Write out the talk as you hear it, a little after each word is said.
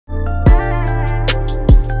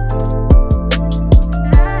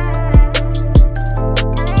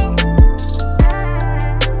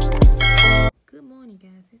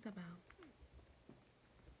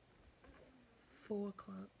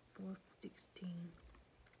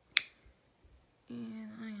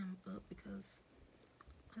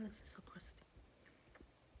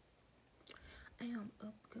I am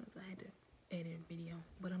up because I had to edit a video,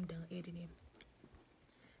 but I'm done editing.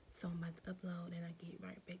 So I'm about to upload and I get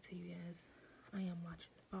right back to you guys. I am watching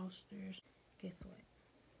the Fosters. Guess what?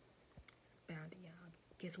 Found it, y'all.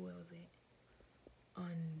 Guess where was it?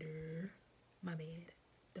 Under my bed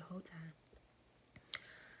the whole time.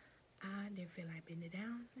 I didn't feel like putting it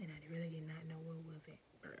down, and I really did not know where was it,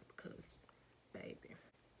 because, baby.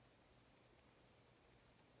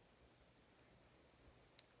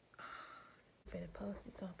 I'm finna post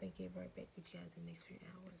it, so I'm finna get right back with you guys in the next few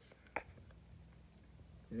hours.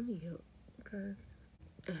 Let me help, because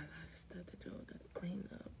I got a lot of stuff that y'all gotta clean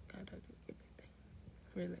up, gotta do everything.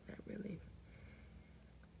 Really, not really.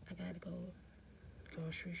 I gotta go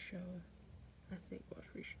grocery show. I said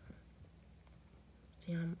grocery show.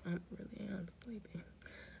 See, I'm sleeping.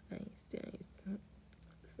 I ain't still,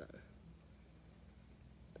 so.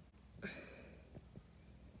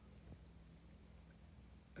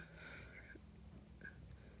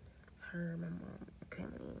 Heard my mom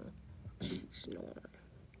coming in. She snoring.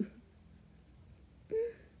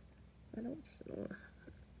 I don't snore.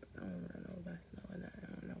 I don't really know if I snore or not. I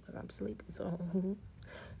don't know because I'm sleeping, so.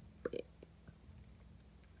 But,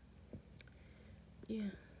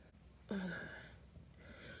 yeah.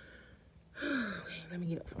 Okay, let me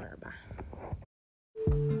get up for her. Bye.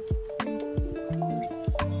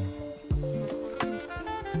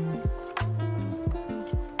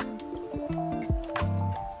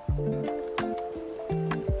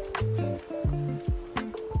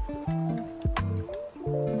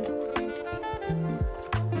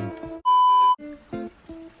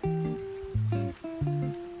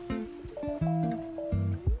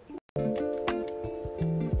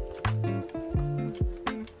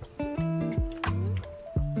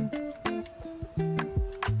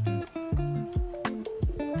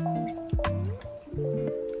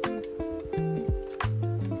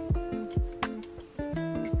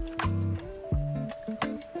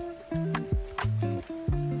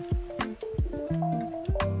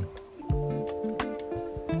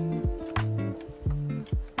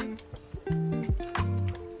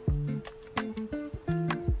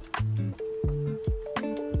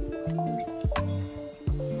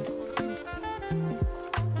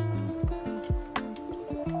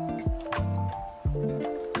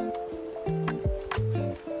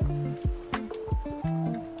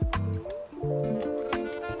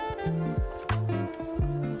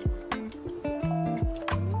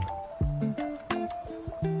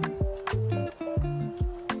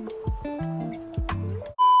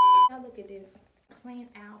 Playing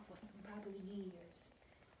out for some probably years.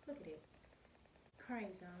 Look at it.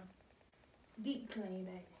 Crazy, huh? Deep clean,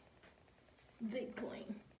 baby. Deep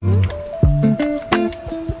clean.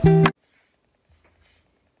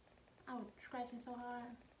 I was scratching so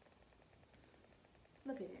hard.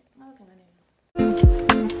 Look at it. Look at my nail.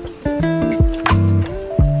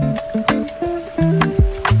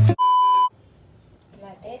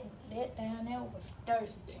 Like that down there was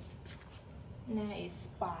thirsty. Now it's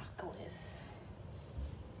sparkless.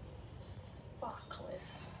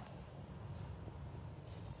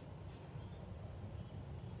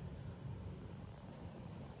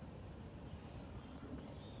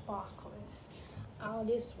 Sparkless. All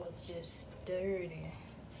this was just dirty.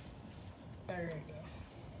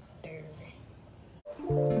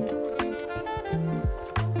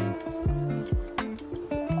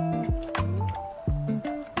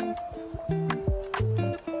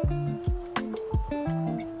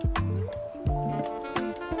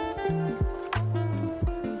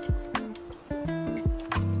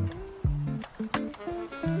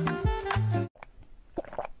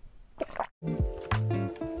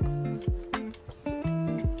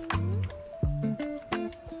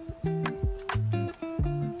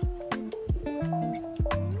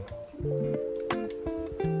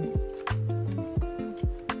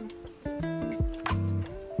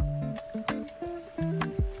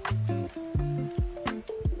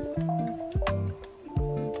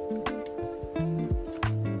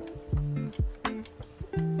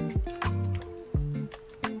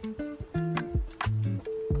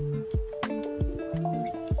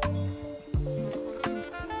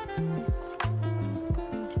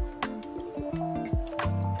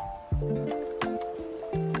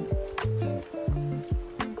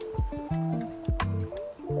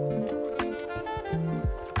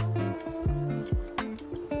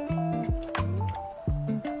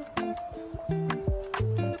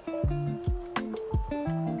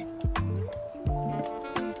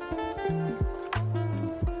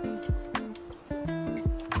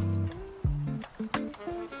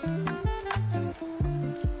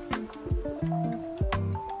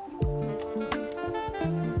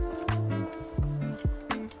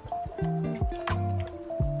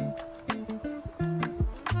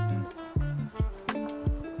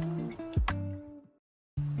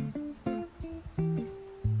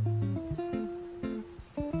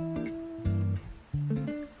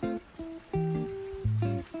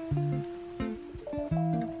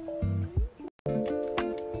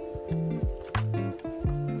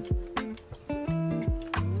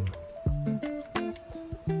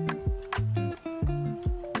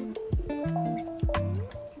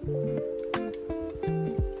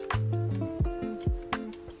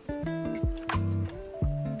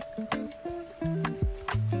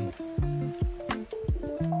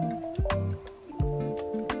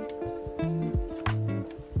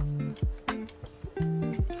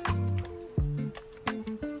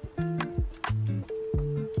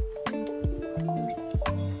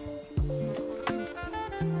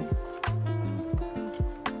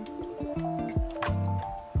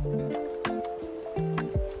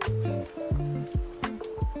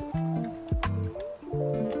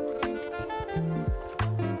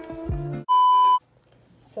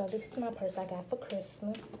 So this is my purse I got for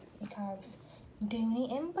Christmas. It calls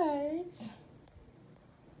Dooney and Birds.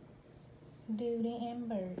 Dooney and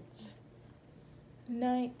Birds.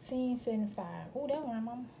 1975. Oh, that one,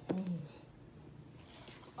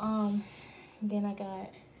 Mom. Then I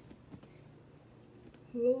got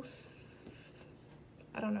loose.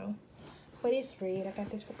 I don't know, but it's red. I got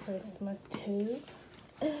this for Christmas too.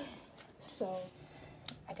 So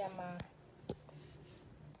I got my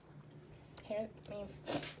hair.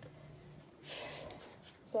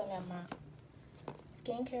 So I got my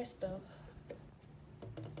skincare stuff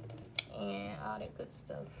and all that good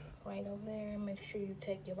stuff right over there. Make sure you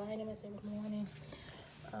take your vitamins every morning.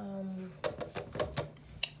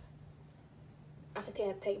 I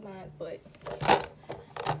forget to take mine, but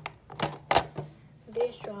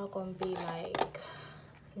this drawer gonna be like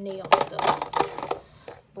nail stuff.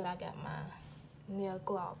 But I got my nail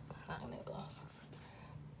gloss, not nail gloss.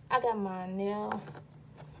 I got my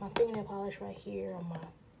fingernail polish right here, on my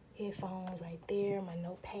headphones right there, my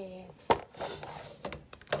notepads.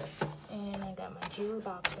 And I got my jewelry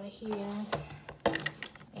box right here.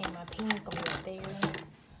 And my pen's gonna be right there.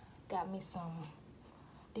 Got me some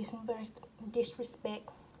disinfectant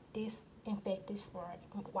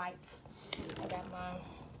wipes. I got my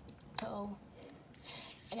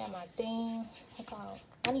I got my thing.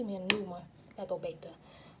 I need me a new one. Gotta go back there.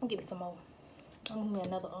 I'm gonna give me some more. I'm gonna give me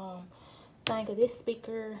another thing, cause this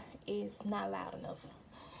speaker is not loud enough.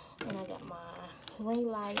 And I got my ring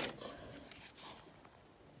light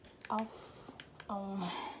off and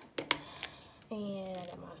I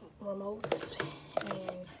got my remotes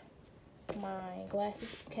and my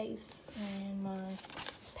glasses case and my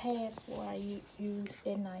pad for I use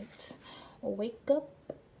at night. Wake up,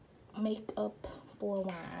 makeup for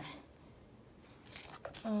wine.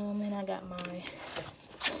 And I got my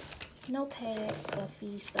notepad,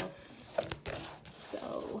 stuffy stuff.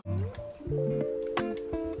 So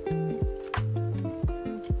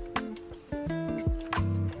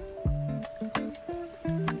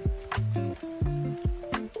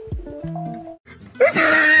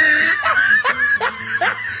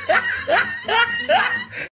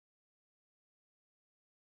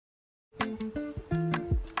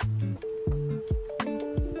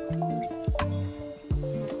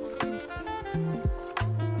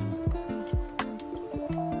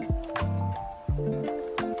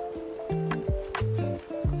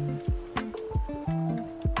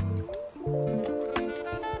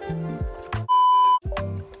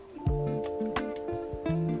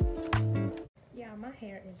my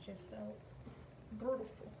hair is just so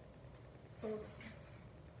beautiful. Ooh.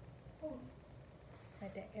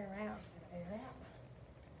 Let that air out.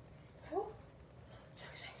 Ooh.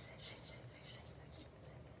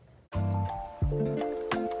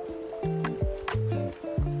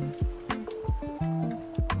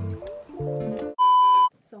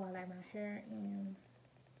 So I like my hair and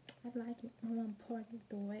I like it. I want to part it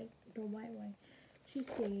the white way. She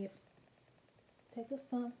said, take this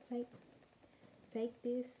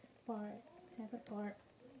part, half a part,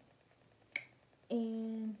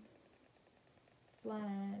 and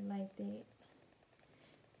slide like that.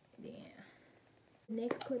 Yeah.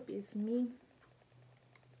 Next clip is me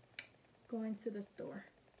going to the store.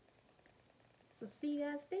 So see you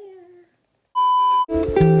guys there.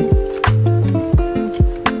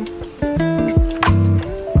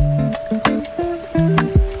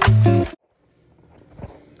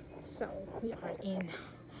 So we are in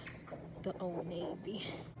the Old Navy.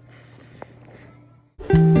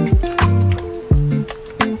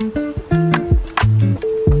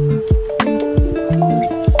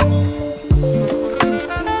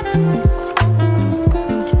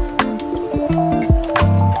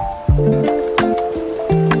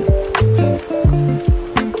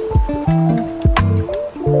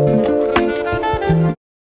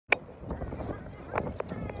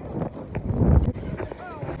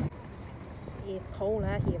 It's cold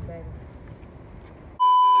out here, baby.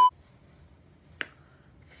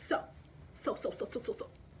 So.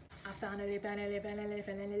 I found it.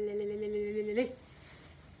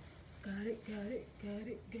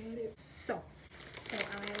 Got it. So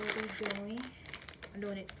I'm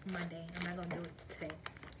doing it Monday. I'm not gonna do it today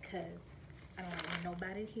because I don't want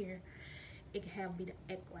nobody here. It can have be the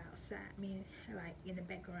echo outside, meaning like in the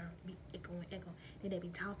background be echo. Then they be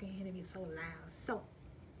talking and they be so loud. So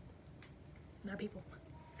my people.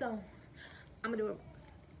 So I'm gonna do it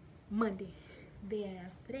Monday. Then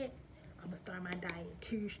after that, I'm gonna start my diet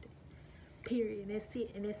Tuesday. Period. And that's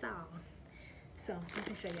it, and that's all. So I'm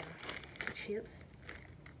gonna show y'all the chips.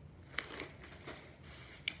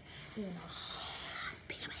 You know,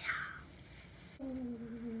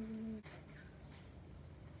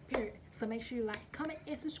 So make sure you like, comment,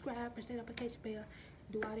 and subscribe. Press that notification bell.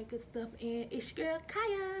 Do all that good stuff. And it's your girl,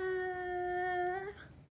 Kaya.